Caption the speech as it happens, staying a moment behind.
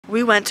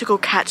we went to go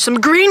catch some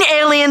green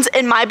aliens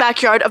in my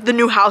backyard of the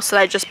new house that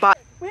I just bought.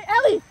 Wait,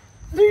 Ellie,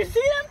 do you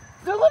see them?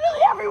 They're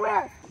literally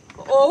everywhere.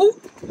 Oh,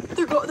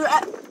 they're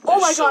at, oh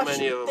my gosh,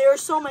 there are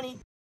so many.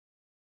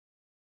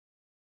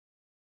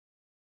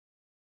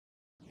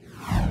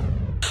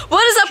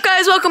 What is up,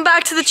 guys? Welcome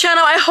back to the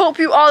channel. I hope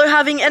you all are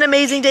having an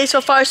amazing day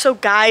so far. So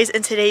guys,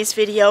 in today's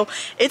video,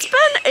 it's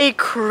been a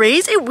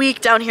crazy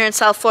week down here in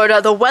South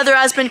Florida. The weather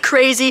has been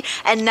crazy,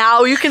 and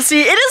now you can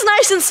see it is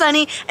nice and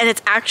sunny, and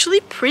it's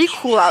actually pretty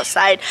cool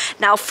outside.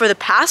 Now, for the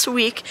past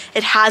week,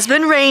 it has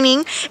been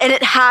raining, and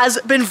it has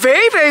been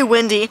very, very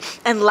windy,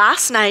 and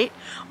last night,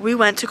 we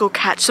went to go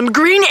catch some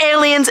green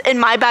aliens in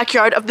my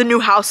backyard of the new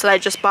house that I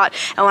just bought.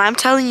 And when I'm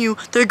telling you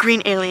they're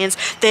green aliens,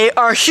 they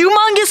are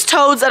humongous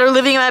toads that are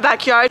living in my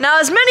backyard. Now,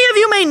 as many of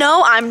you may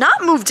know, I'm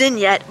not moved in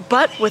yet,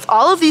 but with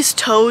all of these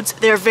toads,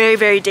 they're very,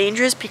 very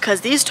dangerous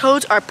because these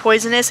toads are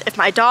poisonous. If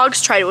my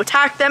dogs try to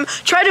attack them,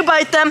 try to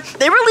bite them,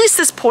 they release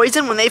this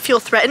poison when they feel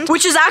threatened,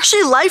 which is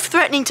actually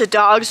life-threatening to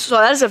dogs, so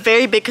that is a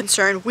very big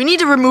concern. We need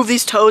to remove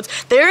these toads.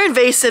 They're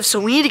invasive, so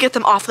we need to get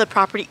them off the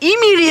property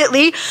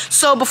immediately.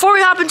 So before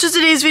we hop into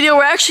today's video,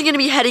 we're actually going to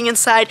be heading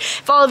inside.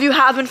 If all of you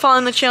have been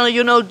following the channel,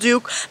 you'll know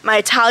Duke, my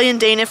Italian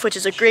Danish, which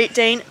is a Great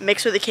Dane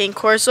mixed with a Cane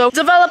Corso,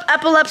 developed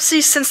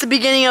epilepsy since the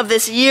beginning of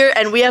this year,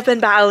 and we have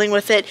been battling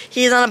with it.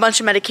 He is on a bunch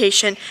of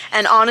medication,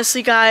 and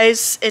honestly,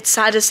 guys, it's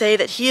sad to say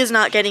that he is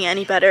not getting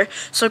any better.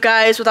 So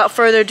guys, without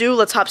further ado,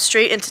 let's hop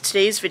straight into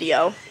today's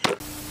video.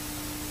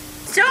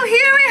 So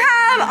here we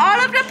have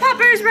all of the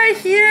puppers right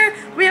here.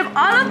 We have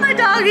all of my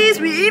doggies.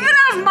 We even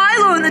have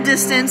Milo in the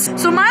distance.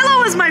 So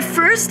Milo was my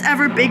first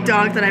ever big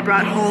dog that I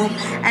brought home.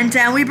 And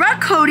then we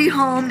brought Cody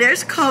home.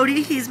 There's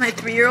Cody. He's my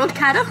 3-year-old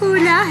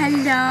Catahoula.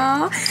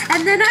 Hello.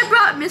 And then I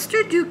brought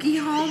Mr. Dookie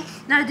home.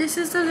 Now this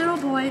is the little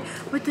boy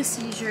with the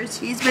seizures.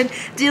 He's been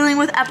dealing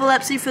with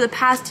epilepsy for the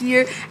past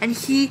year, and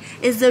he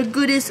is the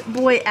goodest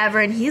boy ever.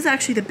 And he's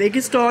actually the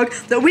biggest dog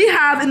that we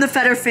have in the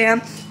Fetter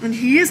fam. And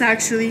he is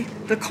actually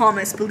the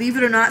calmest, believe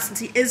it or not, since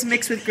he is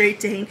mixed with Great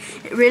Dane.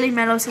 It really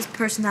mellows his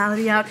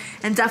personality out,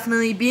 and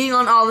definitely being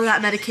on all of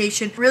that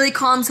medication really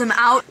calms him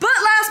out. But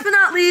last but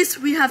not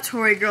least, we have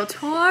Tori girl,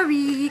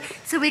 Tori.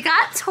 So we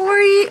got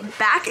Tori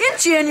back in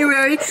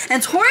January,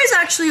 and Tori's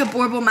actually a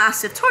Border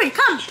Mastiff. Tori,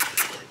 come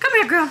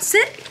here, girl,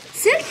 sit.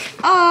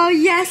 Oh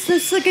yes,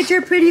 let's look at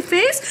your pretty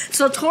face.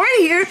 So Tori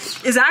here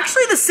is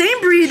actually the same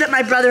breed that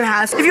my brother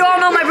has. If you all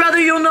know my brother,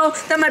 you'll know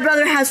that my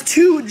brother has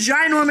 2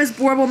 ginormous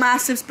Border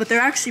Mastiffs, but they're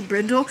actually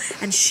brindle,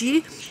 and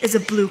she is a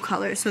blue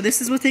color. So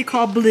this is what they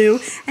call blue,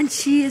 and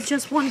she is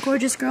just one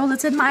gorgeous girl.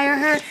 Let's admire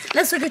her.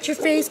 Let's look at your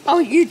face. Oh,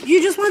 you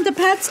just want the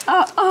pets?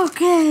 Oh,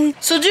 okay.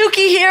 So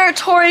Dookie here,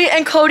 Tori,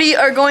 and Cody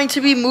are going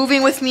to be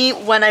moving with me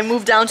when I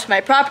move down to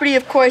my property,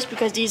 of course,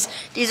 because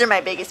these are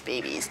my biggest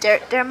babies.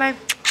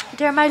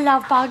 They're my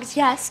love bugs,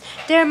 yes.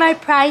 They're my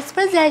prized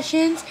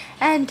possessions.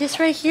 And this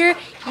right here,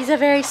 he's a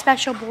very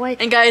special boy.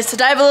 And guys, to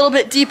dive a little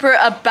bit deeper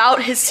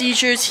about his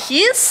seizures,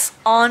 he is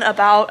on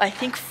about, I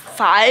think,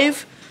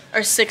 5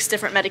 or 6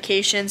 different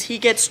medications. He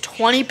gets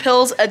 20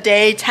 pills a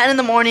day, 10 in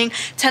the morning,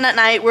 10 at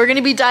night. We're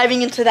gonna be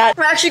diving into that.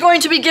 We're actually going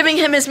to be giving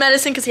him his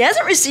medicine because he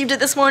hasn't received it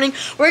this morning.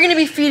 We're gonna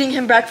be feeding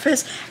him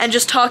breakfast and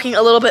just talking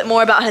a little bit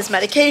more about his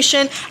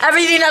medication,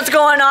 everything that's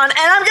going on. And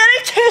I'm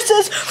getting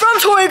kisses from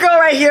Toy Girl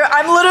right here.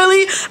 I'm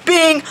literally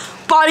being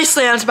body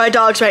slammed by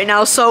dogs right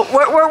now. So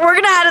we're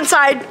gonna head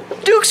inside.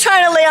 Duke's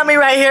trying to lay on me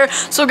right here.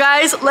 So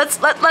guys, let's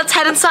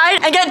head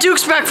inside and get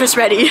Duke's breakfast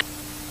ready.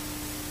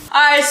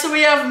 Alright, so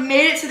we have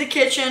made it to the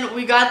kitchen.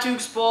 We got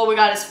Duke's bowl, we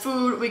got his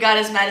food, we got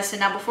his medicine.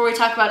 Now before we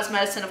talk about his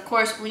medicine, of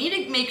course, we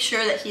need to make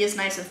sure that he is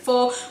nice and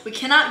full. We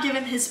cannot give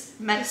him his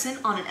medicine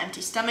on an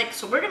empty stomach.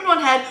 So we're gonna go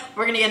ahead,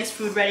 we're gonna get his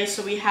food ready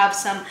so we have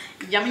some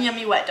yummy,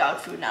 yummy wet dog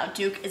food. Now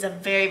Duke is a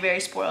very, very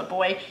spoiled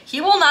boy.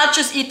 He will not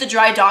just eat the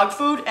dry dog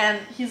food, and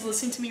he's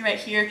listening to me right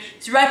here.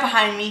 He's right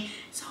behind me,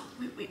 so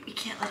we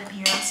can't let him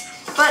hear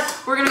us.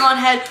 But we're gonna go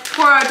ahead,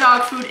 pour our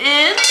dog food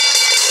in.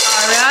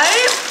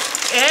 Alright.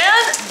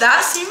 And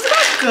that seems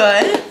about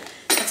good.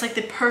 That's like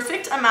the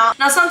perfect amount.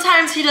 Now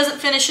sometimes he doesn't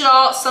finish it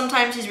all.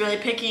 Sometimes he's really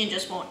picky and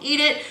just won't eat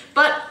it.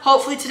 But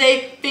hopefully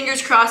today,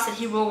 fingers crossed that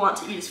he will want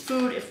to eat his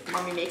food if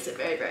mommy makes it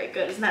very, very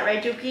good. Isn't that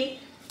right, Dookie?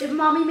 If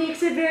mommy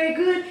makes it very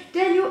good,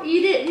 then you'll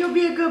eat it and you'll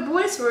be a good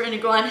boy. So we're gonna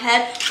go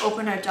ahead,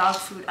 open our dog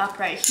food up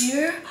right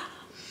here.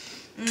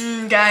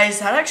 Guys,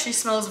 that actually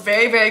smells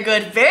very, very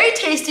good. Very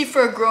tasty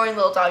for a growing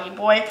little doggy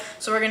boy.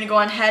 So we're gonna go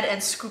ahead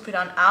and scoop it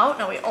on out.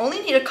 Now we only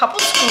need a couple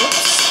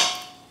scoops.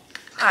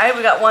 Alright,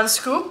 we got 1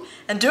 scoop,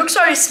 and Duke's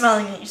already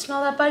smelling it. You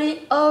smell that,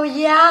 buddy? Oh,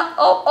 yeah.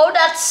 Oh,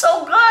 that's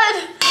so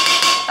good.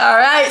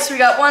 Alright, so we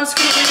got 1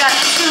 scoop, we got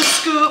 2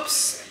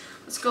 scoops.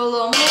 Let's go a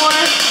little more.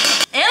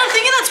 And I'm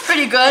thinking that's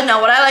pretty good.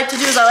 Now, what I like to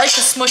do is I like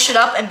to smush it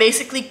up and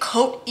basically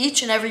coat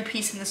each and every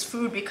piece in this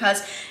food,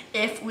 because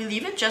if we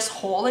leave it just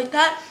whole like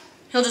that,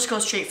 he'll just go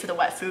straight for the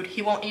wet food.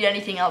 He won't eat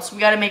anything else. We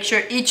gotta make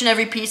sure each and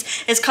every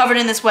piece is covered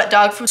in this wet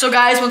dog food. So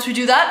guys, once we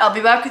do that, I'll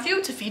be back with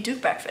you to feed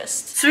Duke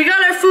breakfast. So we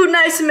got our food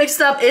nice and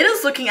mixed up. It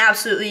is looking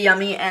absolutely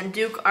yummy, and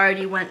Duke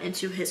already went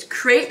into his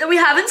crate that we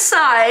have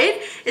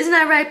inside. Isn't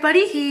that right,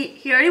 buddy?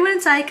 He already went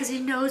inside because he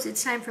knows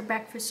it's time for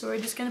breakfast. So we're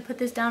just gonna put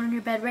this down on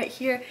your bed right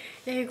here.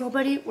 There you go,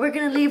 buddy. We're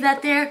gonna leave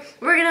that there.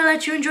 We're gonna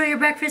let you enjoy your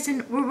breakfast,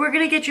 and we're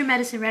gonna get your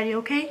medicine ready,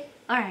 okay?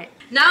 All right.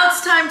 Now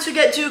it's time to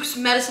get Duke's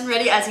medicine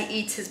ready as he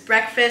eats his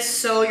breakfast.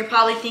 So you're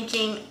probably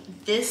thinking,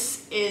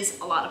 this is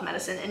a lot of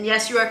medicine. And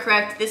yes, you are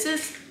correct. This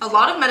is a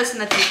lot of medicine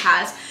that Duke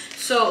has.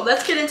 So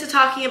let's get into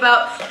talking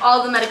about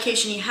all the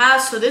medication he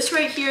has. So this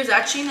right here is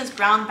actually in his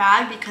brown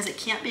bag because it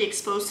can't be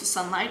exposed to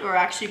sunlight or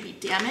actually be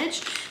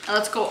damaged. Now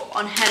let's go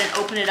on ahead and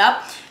open it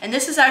up. And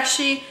this is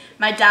actually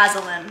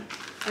midazolam.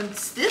 And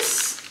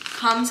this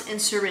comes in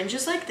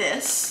syringes like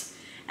this.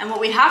 And what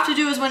we have to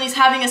do is when he's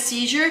having a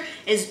seizure,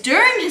 is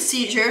during his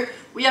seizure,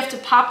 we have to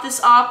pop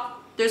this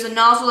up. There's a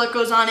nozzle that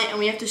goes on it, and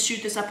we have to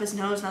shoot this up his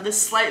nose. Now this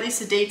slightly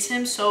sedates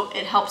him, so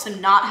it helps him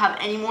not have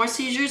any more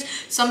seizures.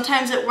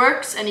 Sometimes it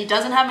works and he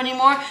doesn't have any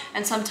more,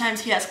 and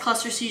sometimes he has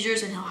cluster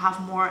seizures and he'll have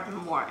more and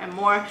more and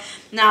more.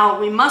 Now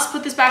we must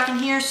put this back in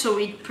here so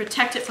we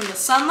protect it from the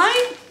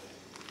sunlight.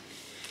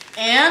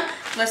 And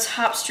let's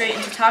hop straight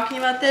into talking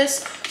about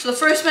this. So the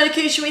first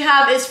medication we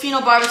have is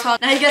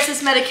phenobarbital. Now he gets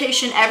this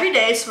medication every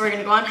day, so we're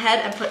gonna go ahead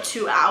and put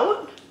 2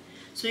 out.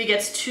 So he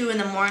gets 2 in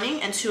the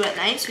morning and 2 at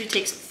night, so he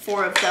takes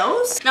 4 of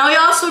those. Now he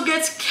also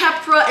gets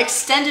Keppra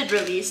extended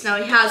release.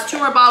 Now he has 2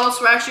 more bottles,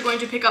 so we're actually going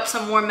to pick up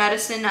some more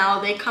medicine now.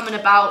 They come in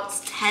about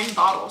 10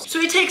 bottles. So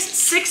he takes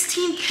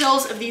 16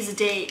 pills of these a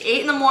day,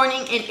 8 in the morning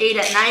and 8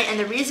 at night. And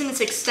the reason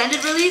it's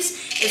extended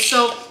release is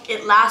so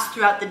it lasts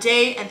throughout the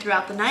day and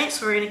throughout the night.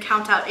 So we're gonna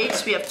count out 8.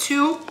 So we have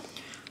 2,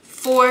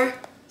 4,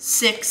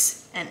 6,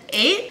 and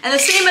 8. And the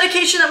same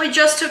medication that we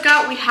just took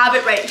out, we have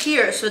it right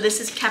here. So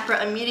this is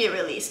Keppra immediate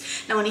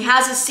release. Now when he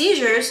has his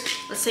seizures,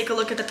 let's take a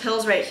look at the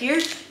pills right here.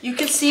 You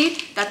can see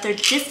that they're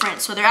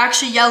different. So they're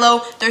actually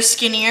yellow, they're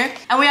skinnier,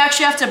 and we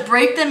actually have to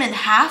break them in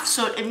half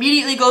so it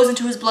immediately goes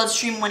into his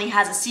bloodstream when he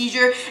has a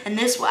seizure, and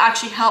this will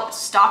actually help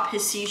stop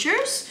his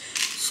seizures.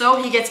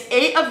 So he gets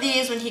 8 of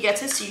these when he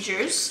gets his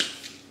seizures,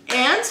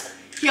 and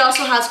he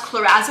also has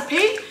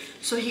clorazepate.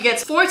 So he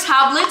gets 4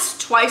 tablets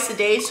twice a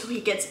day, so he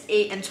gets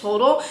 8 in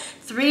total.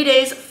 3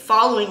 days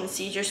following the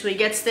seizure, so he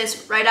gets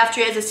this right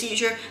after he has a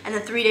seizure, and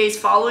then 3 days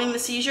following the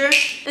seizure.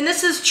 And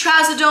this is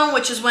trazodone,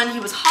 which is when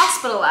he was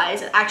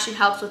hospitalized. It actually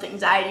helps with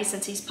anxiety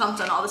since he's pumped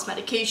on all this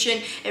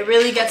medication. It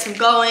really gets him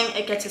going,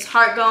 it gets his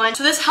heart going.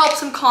 So this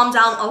helps him calm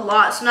down a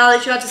lot. So now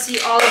that you have to see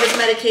all of his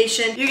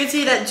medication, you can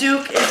see that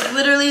Duke is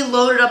literally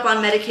loaded up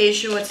on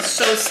medication, which is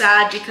so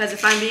sad because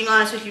if I'm being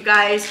honest with you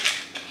guys,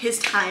 his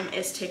time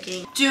is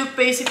ticking. Duke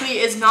basically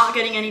is not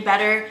getting any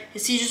better.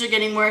 His seizures are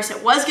getting worse.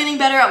 It was getting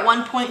better. At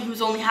one point, he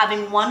was only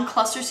having 1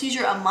 cluster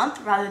seizure a month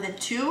rather than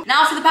 2.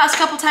 Now, for the past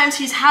couple times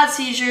he's had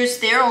seizures,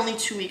 they're only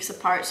 2 weeks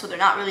apart, so they're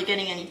not really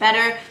getting any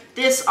better.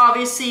 This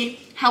obviously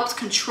helps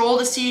control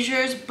the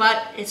seizures,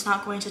 but it's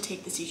not going to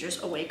take the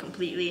seizures away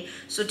completely.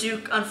 So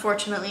Duke,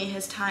 unfortunately,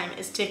 his time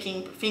is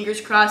ticking.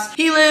 Fingers crossed.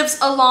 He lives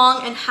a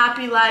long and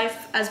happy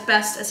life as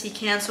best as he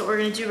can. So what we're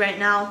gonna do right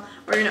now,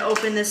 we're gonna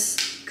open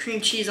this cream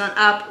cheese on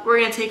up. We're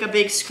gonna take a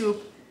big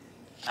scoop.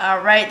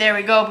 Right, there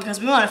we go, because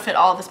we wanna fit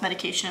all of this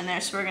medication in there.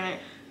 So we're gonna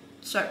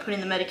start putting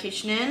the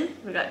medication in.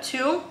 We got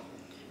 2.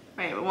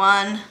 Right,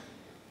 1,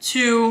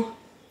 2,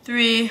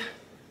 3,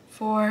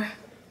 4,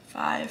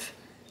 5,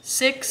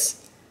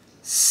 6,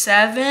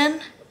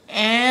 7,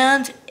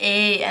 and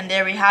 8. And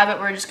there we have it.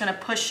 We're just gonna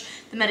push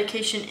the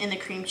medication in the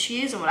cream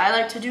cheese. And what I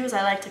like to do is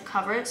I like to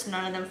cover it so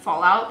none of them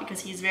fall out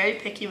because he's very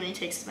picky when he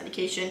takes his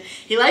medication.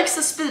 He likes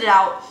to spit it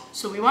out,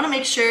 so we wanna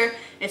make sure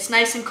it's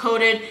nice and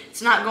coated,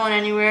 it's not going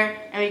anywhere,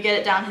 and we get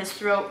it down his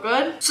throat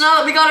good. So now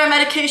that we got our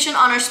medication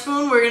on our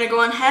spoon, we're gonna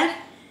go on ahead,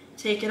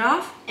 take it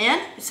off, and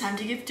it's time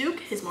to give Duke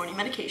his morning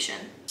medication.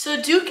 So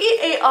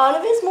Dookie ate all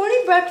of his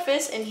morning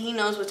breakfast, and he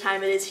knows what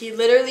time it is. He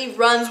literally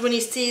runs when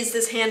he sees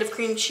this hand of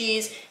cream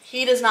cheese.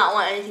 He does not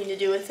want anything to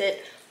do with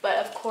it, but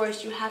of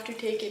course you have to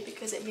take it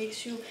because it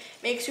makes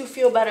you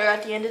feel better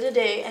at the end of the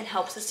day and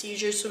helps the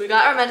seizures. So we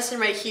got our medicine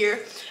right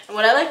here, and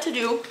what I like to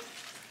do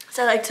is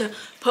I like to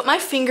put my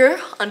finger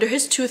under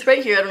his tooth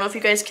right here. I don't know if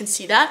you guys can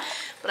see that,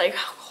 but I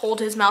hold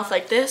his mouth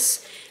like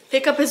this,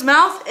 pick up his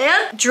mouth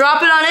and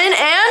drop it on in,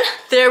 and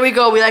there we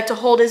go. We like to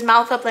hold his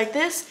mouth up like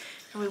this,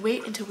 and we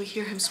wait until we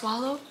hear him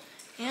swallow,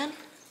 and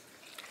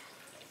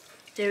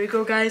there we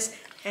go, guys.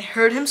 I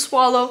heard him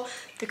swallow.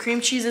 The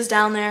cream cheese is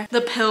down there.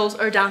 The pills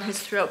are down his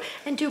throat.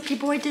 And Dookie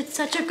boy did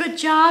such a good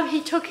job.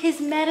 He took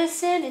his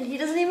medicine, and he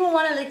doesn't even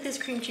want to lick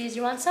this cream cheese.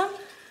 You want some?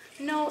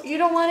 No, you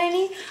don't want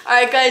any? All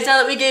right, guys, now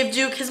that we gave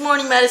Duke his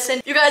morning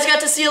medicine, you guys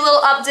got to see a little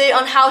update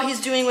on how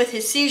he's doing with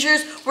his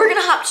seizures. We're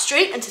gonna hop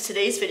straight into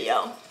today's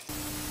video.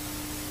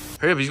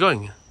 Hurry up, he's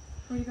going.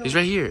 Where you going? He's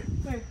right here.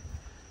 Where?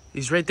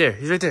 He's right there.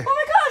 He's right there.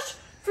 Oh my gosh!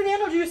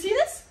 Fernando, do you see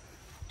this?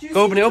 Do you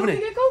Go see open it,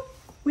 Gecko?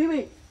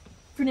 Wait.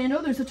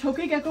 Fernando, there's a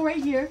tokay gecko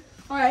right here.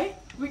 All right,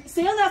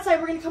 stay on that side.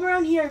 We're gonna come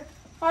around here.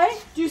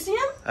 Alright, do you see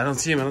him? I don't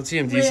see him. I don't see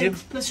him. Do you see him?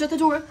 Let's shut the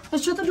door.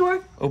 Let's shut the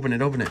door. Open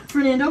it. Open it.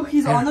 Fernando,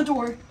 he's on the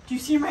door. Do you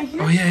see him right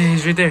here? Oh yeah,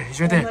 he's right there. He's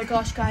right Oh there. my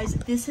gosh, guys,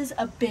 this is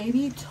a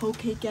baby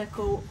tokay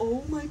gecko.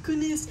 Oh my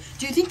goodness.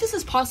 Do you think this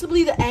is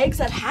possibly the eggs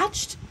that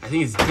hatched? I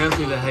think it's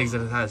definitely the eggs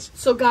that it has.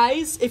 So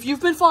guys, if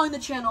you've been following the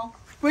channel,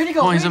 where'd he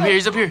go? Oh, he's up here.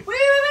 He's up here. Wait.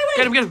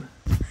 Get him. Get him.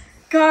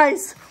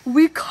 Guys,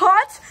 we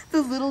caught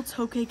the little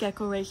tokay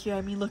gecko right here.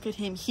 I mean, look at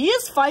him. He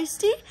is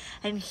feisty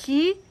and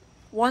he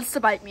wants to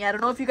bite me. I don't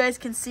know if you guys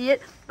can see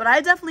it, but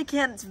I definitely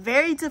can. It's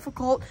very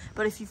difficult,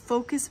 but if you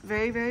focus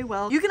very, very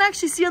well, you can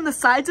actually see on the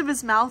sides of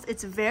his mouth,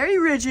 it's very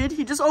rigid.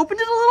 He just opened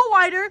it a little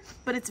wider,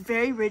 but it's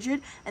very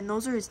rigid, and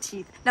those are his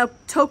teeth. Now,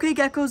 tokay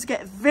geckos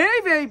get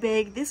very, very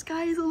big. This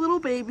guy is a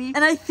little baby,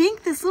 and I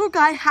think this little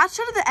guy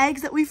hatched out of the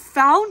eggs that we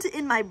found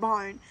in my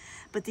barn,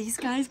 but these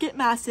guys get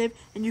massive,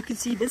 and you can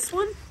see this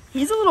one,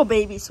 he's a little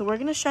baby, so we're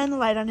gonna shine the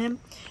light on him,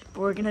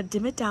 but we're gonna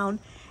dim it down,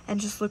 and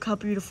just look how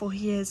beautiful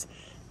he is.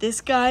 This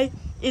guy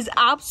is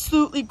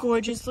absolutely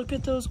gorgeous. Look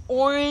at those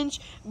orange,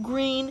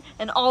 green,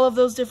 and all of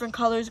those different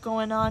colors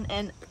going on.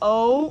 And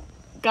oh,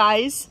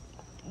 guys,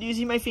 do you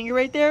see my finger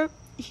right there?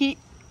 He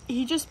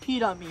just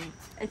peed on me.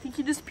 I think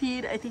he just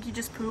peed. I think he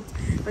just pooped.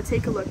 But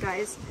take a look,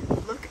 guys.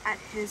 Look at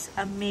his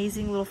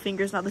amazing little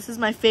fingers. Now, this is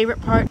my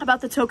favorite part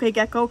about the tokay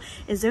gecko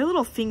is their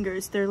little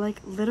fingers. They're like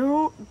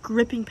literal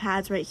gripping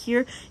pads right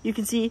here. You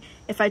can see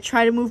if I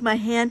try to move my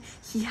hand,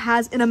 he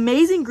has an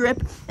amazing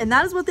grip. And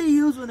that is what they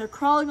use when they're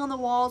crawling on the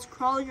walls,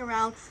 crawling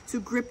around to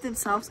grip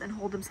themselves and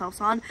hold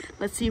themselves on.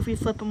 Let's see if we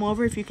flip him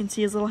over, if you can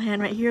see his little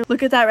hand right here.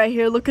 Look at that right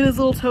here. Look at his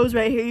little toes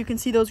right here. You can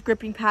see those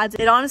gripping pads.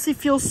 It honestly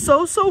feels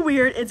so, so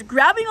weird. It's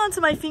grabbing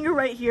onto my finger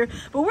right here.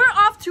 But we're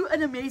off to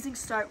an amazing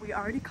start. We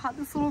already caught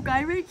this little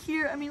guy right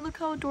here. I mean, look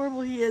how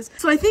adorable he is.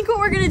 So I think what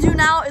we're gonna do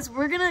now is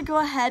we're gonna go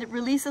ahead,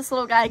 release this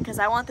little guy because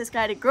I want this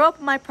guy to grow up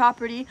on my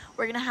property.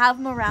 We're gonna have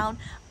him around,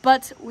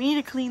 but we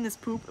need to clean this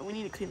poop and we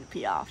need to clean the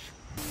pee off.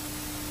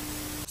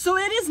 So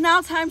it is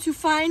now time to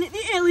find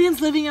the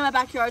aliens living in my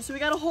backyard. So we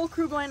got a whole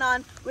crew going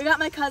on. We got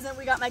my cousin,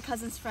 we got my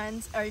cousin's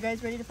friends. Are you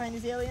guys ready to find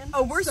these aliens?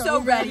 Oh, we're so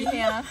ready,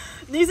 Hannah.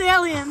 These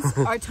aliens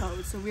are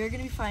toads. So we are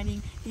going to be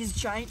finding these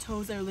giant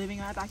toads that are living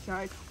in my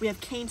backyard. We have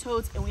cane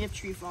toads and we have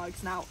tree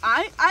frogs. Now,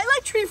 I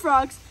like tree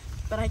frogs,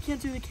 but I can't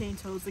do the cane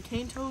toads. The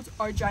cane toads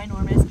are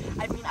ginormous.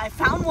 I mean, I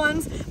found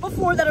ones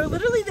before that are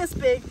literally this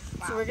big.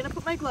 Wow. So we're going to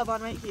put my glove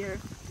on right here.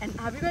 And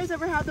have you guys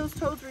ever had those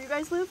toads where you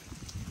guys live?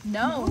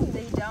 No,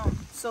 they don't.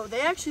 So they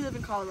actually live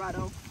in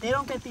Colorado. They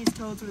don't get these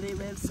toads where they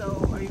live.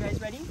 So are you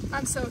guys ready?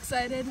 I'm so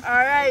excited. All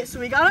right, so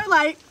we got our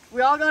light,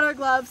 we all got our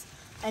gloves,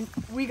 and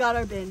we got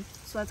our bin.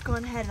 So let's go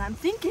ahead. And I'm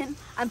thinking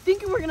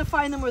we're gonna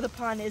find them where the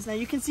pond is. Now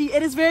you can see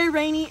it is very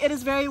rainy, it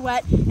is very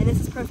wet, and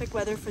this is perfect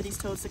weather for these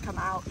toads to come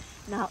out.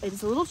 Now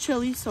it's a little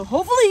chilly, so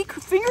hopefully,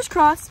 fingers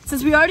crossed,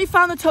 since we already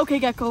found the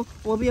tokay gecko,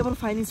 we'll be able to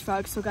find these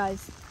frogs. So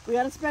guys, we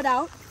gotta spread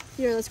out.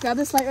 Here, let's grab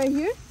this light right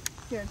here.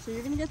 Here, so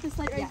you're gonna get this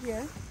light right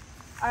here.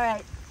 All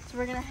right, so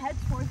we're gonna head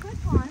towards my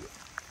pond.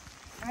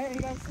 All right, are you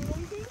guys seeing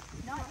anything?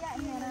 Not yet,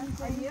 Hannah.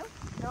 Are you?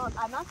 No,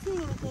 I'm not seeing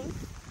anything.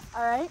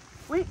 All right,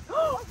 wait.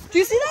 Do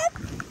you see that?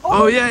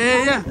 Oh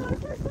yeah.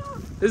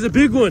 There's a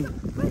big one.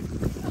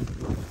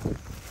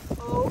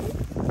 Oh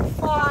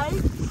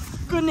my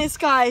goodness,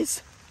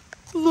 guys.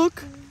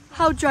 Look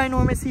how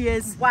ginormous he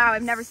is. Wow,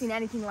 I've never seen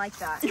anything like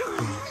that. You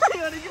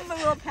want to give him a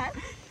little pet?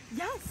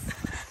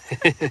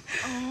 Yes.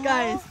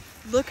 Guys,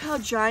 look how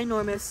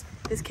ginormous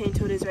this cane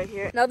toad is right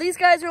here. Now these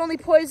guys are only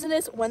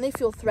poisonous when they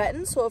feel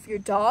threatened. So if your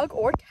dog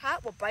or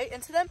cat will bite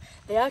into them,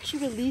 they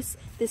actually release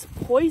this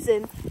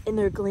poison in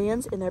their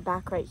glands in their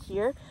back right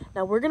here.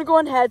 Now we're gonna go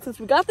ahead, since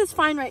we got this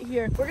find right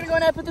here, we're gonna go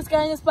ahead and put this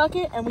guy in this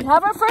bucket, and we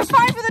have our first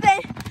find for the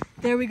day.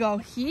 There we go.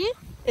 He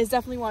is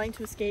definitely wanting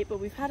to escape, but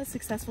we've had a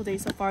successful day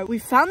so far. We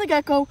found the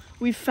gecko,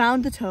 we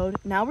found the toad.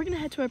 Now we're gonna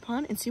head to our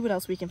pond and see what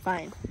else we can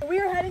find. We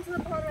are heading to the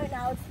pond right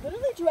now. It's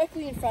literally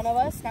directly in front of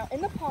us. Now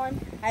in the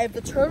pond, I have the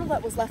turtle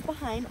that was left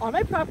behind on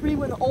my property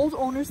when the old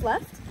owners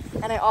left,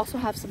 and I also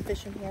have some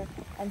fish in here.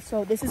 And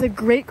so this is a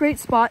great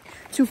spot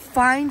to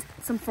find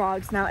some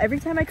frogs. Now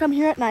every time I come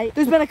here at night,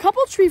 there's been a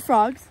couple tree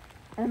frogs,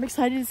 and I'm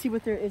excited to see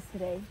what there is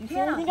today. You see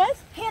anything,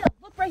 guys? Hannah,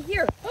 look right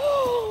here.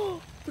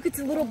 Look, it's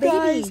a little baby.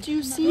 Guys, do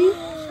you see?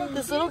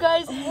 This little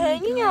guy's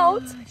hanging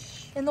out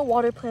in the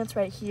water plants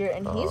right here,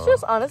 and he's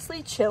just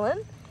honestly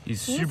chilling.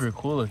 He's super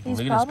cool looking.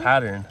 Look at probably his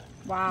pattern.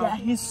 Wow. Yeah,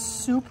 he's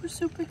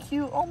super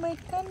cute. Oh my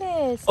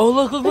goodness. Oh,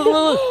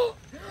 look.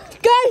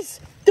 Guys,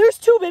 there's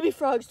two baby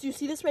frogs. Do you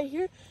see this right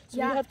here? So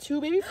Yeah. we have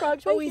two baby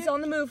frogs right Oh, here. he's on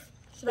the move.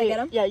 Should I get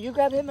him? Yeah, you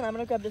grab him and I'm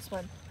gonna grab this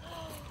one.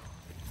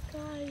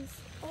 Guys,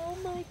 oh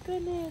my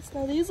goodness.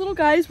 Now these little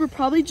guys were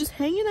probably just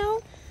hanging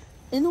out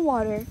in the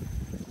water,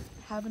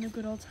 having a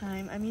good old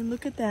time. I mean,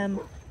 look at them.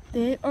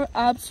 They are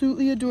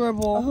absolutely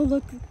adorable. Oh,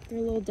 look, they're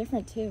a little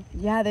different too.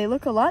 Yeah, they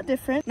look a lot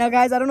different. Now,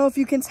 guys, I don't know if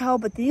you can tell,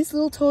 but these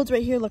little toads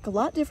right here look a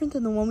lot different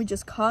than the one we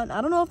just caught. And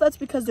I don't know if that's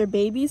because they're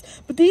babies,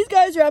 but these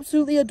guys are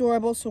absolutely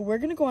adorable. So we're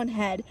going to go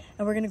ahead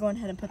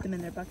and put them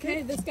in their bucket.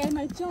 Okay, this guy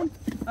might jump.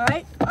 All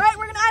right, we're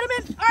going to add them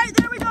in. All right,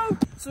 there we go.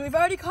 So we've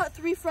already caught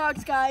 3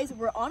 frogs, guys.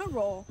 We're on a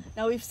roll.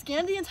 Now, we've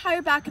scanned the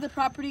entire back of the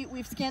property.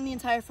 We've scanned the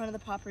entire front of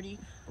the property,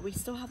 but we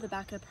still have the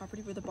back of the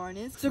property where the barn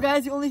is. So,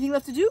 guys, the only thing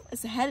left to do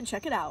is to head and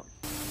check it out.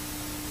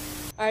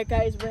 All right,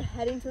 guys, we're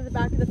heading to the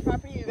back of the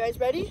property. You guys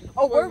ready?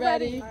 Oh, we're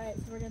ready. All right,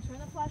 so we're gonna turn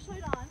the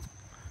flashlight on.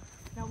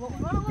 Now, what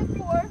we want to look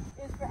for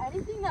is for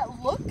anything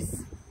that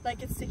looks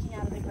like it's sticking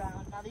out of the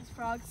ground. Now, these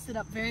frogs sit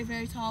up very,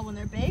 very tall when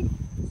they're big,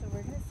 so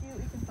we're gonna see what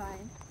we can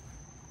find.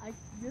 I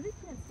really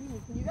can't see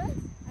any. Can you guys?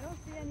 I don't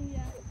see any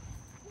yet.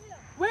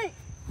 Wait,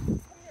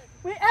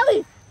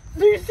 Ellie,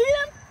 do you see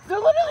them? They're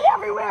literally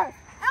everywhere.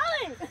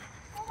 Ellie!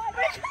 Oh my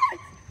God!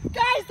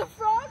 Guys, the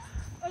frogs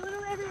are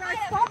literally everywhere. I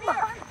spot one.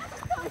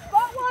 I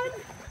spot one.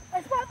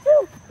 I spot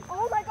 2.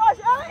 Oh my gosh,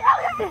 Ellie,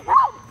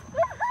 help!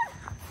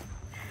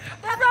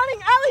 They're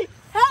running. Ellie,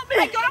 help me!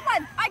 I got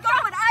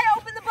one. I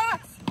opened the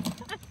box.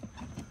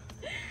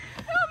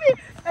 Help me!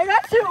 I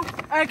got 2.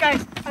 All right,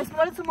 guys, I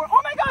spotted some more.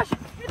 Oh my gosh,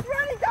 it's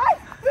running, guys!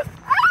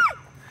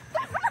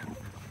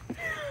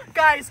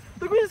 Guys,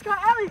 look, we just got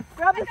Ellie.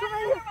 Grab this one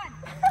right here.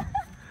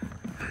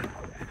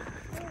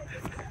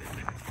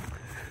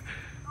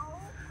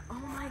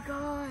 Oh my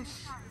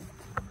gosh.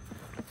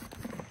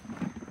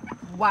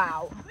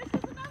 Wow.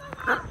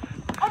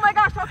 Oh my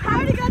gosh, I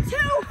already got 2.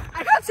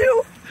 I got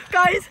 2.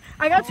 Guys,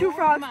 I got 2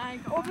 frogs.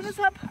 Open this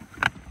up.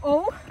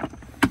 Oh,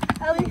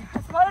 Ellie, I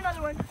spot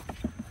another one.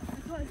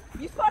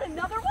 You spot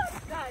another one?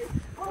 Guys,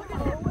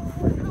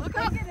 look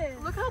how big it is.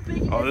 Look how big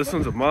it is. Oh, this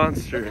one's a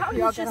monster. How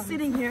he's just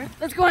sitting here.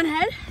 Let's go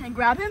ahead and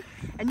grab him.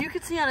 And you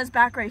can see on his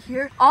back right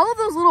here, all of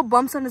those little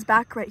bumps on his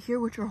back right here,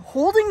 which are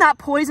holding that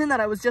poison that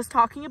I was just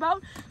talking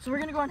about. So we're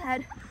gonna go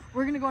ahead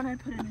and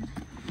put it in.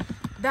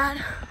 That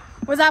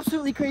was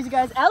absolutely crazy,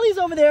 guys. Ellie's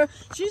over there.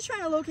 She's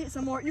trying to locate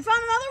some more. You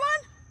found another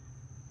one?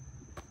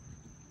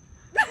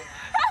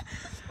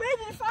 Wait,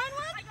 did you find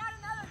one? I got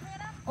another,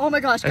 Hannah. Oh my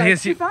gosh,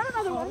 guys. You found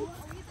another one. We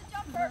get the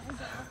jumper.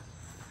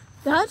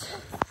 That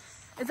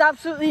is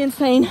absolutely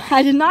insane.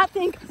 I did not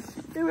think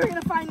that we were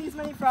gonna find these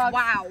many frogs.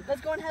 Wow.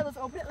 Let's go ahead, let's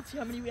open it. Let's see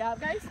how many we have,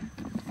 guys.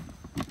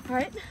 All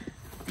right.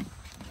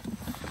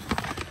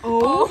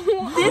 Oh,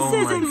 this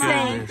is my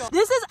insane. goodness.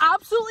 This is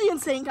absolutely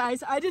insane,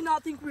 guys. I did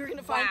not think we were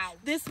gonna find Wow.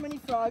 this many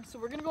frogs. So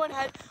we're gonna go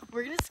ahead,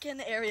 we're gonna scan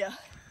the area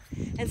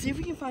and see if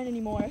we can find any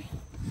more.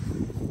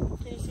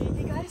 Can you see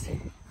anything, guys?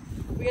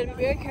 We gotta be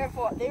very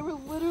careful. They were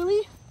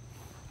literally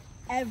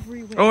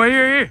everywhere. Oh, right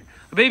here.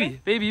 A baby.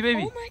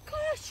 Oh my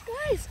gosh,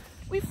 guys.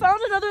 We found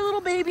another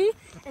little baby,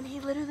 and he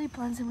literally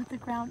blends in with the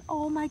ground.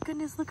 Oh my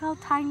goodness, look how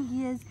tiny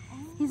he is.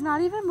 He's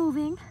not even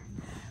moving.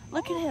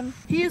 Look at him.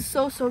 He is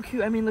so, so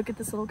cute. I mean, look at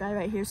this little guy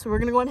right here. So we're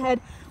gonna go ahead,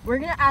 we're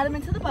gonna add him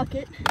into the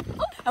bucket,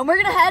 and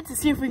we're gonna head to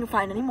see if we can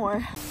find any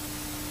more.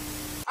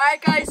 All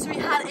right, guys, so we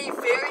had a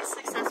very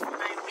successful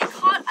night. We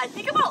caught, I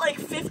think, about like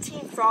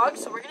 15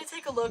 frogs, so we're gonna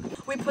take a look.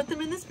 We put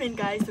them in this bin,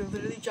 guys. They're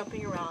literally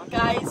jumping around.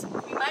 Guys,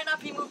 we might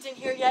not be moved in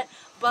here yet,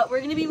 but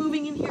we're gonna be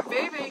moving in here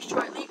very, very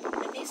shortly,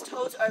 and these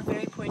toads are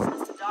very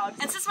poisonous to dogs.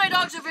 And since my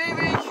dogs are very,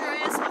 very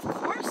curious, of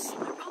course,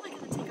 they're probably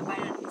gonna take a bite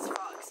out of these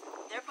frogs.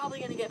 They're probably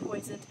gonna get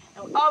poisoned,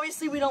 and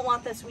obviously we don't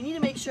want this. We need to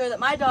make sure that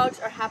my dogs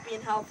are happy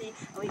and healthy,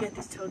 and we get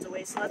these toads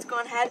away. So let's go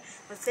ahead,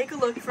 let's take a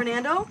look.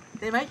 Fernando,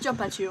 they might jump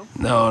at you.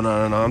 No.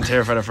 I'm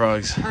terrified of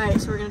frogs. All right,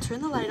 so we're gonna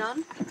turn the light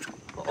on.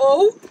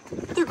 Oh,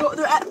 they're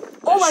at,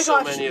 oh my There's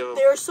so gosh, many of them.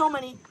 there are so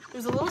many.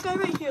 There's a little guy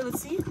right here,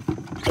 let's see,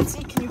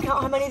 can you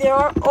count how many there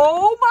are?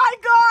 Oh my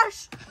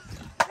gosh,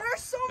 there are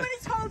so many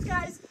toads,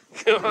 guys.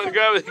 Come on,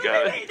 grab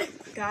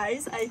it.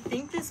 Guys, I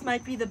think this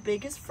might be the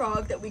biggest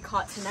frog that we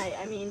caught tonight.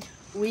 I mean,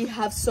 we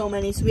have so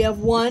many. So we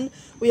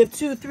have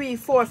 2, 3,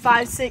 4,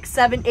 5, 6,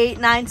 7, 8,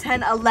 9,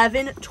 10,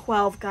 11,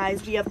 12,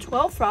 guys. We have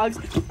 12 frogs.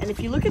 And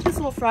if you look at this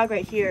little frog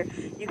right here,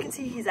 you can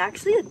see he's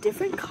actually a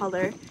different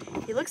color.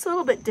 He looks a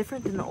little bit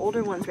different than the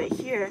older ones right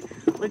here.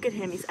 Look at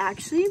him. He's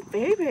actually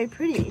very, very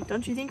pretty.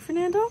 Don't you think,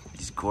 Fernando?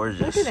 He's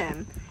gorgeous. Look at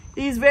him.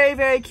 He's very,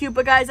 very cute.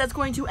 But guys, that's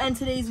going to end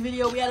today's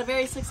video. We had a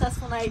very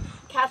successful night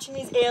catching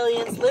these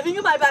aliens living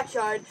in my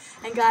backyard.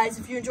 And guys,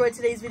 if you enjoyed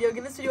today's video,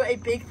 give this video a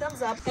big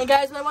thumbs up. And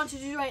guys, what I want you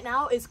to do right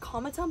now is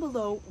comment down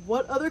below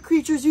what other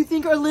creatures you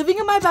think are living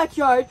in my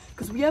backyard,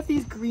 because we have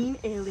these green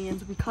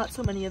aliens. We caught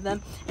so many of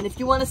them. And if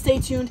you want to stay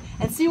tuned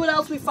and see what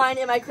else we find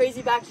in my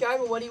crazy backyard,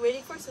 well, what are you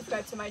waiting for?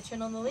 Subscribe to my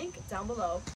channel in the link down below.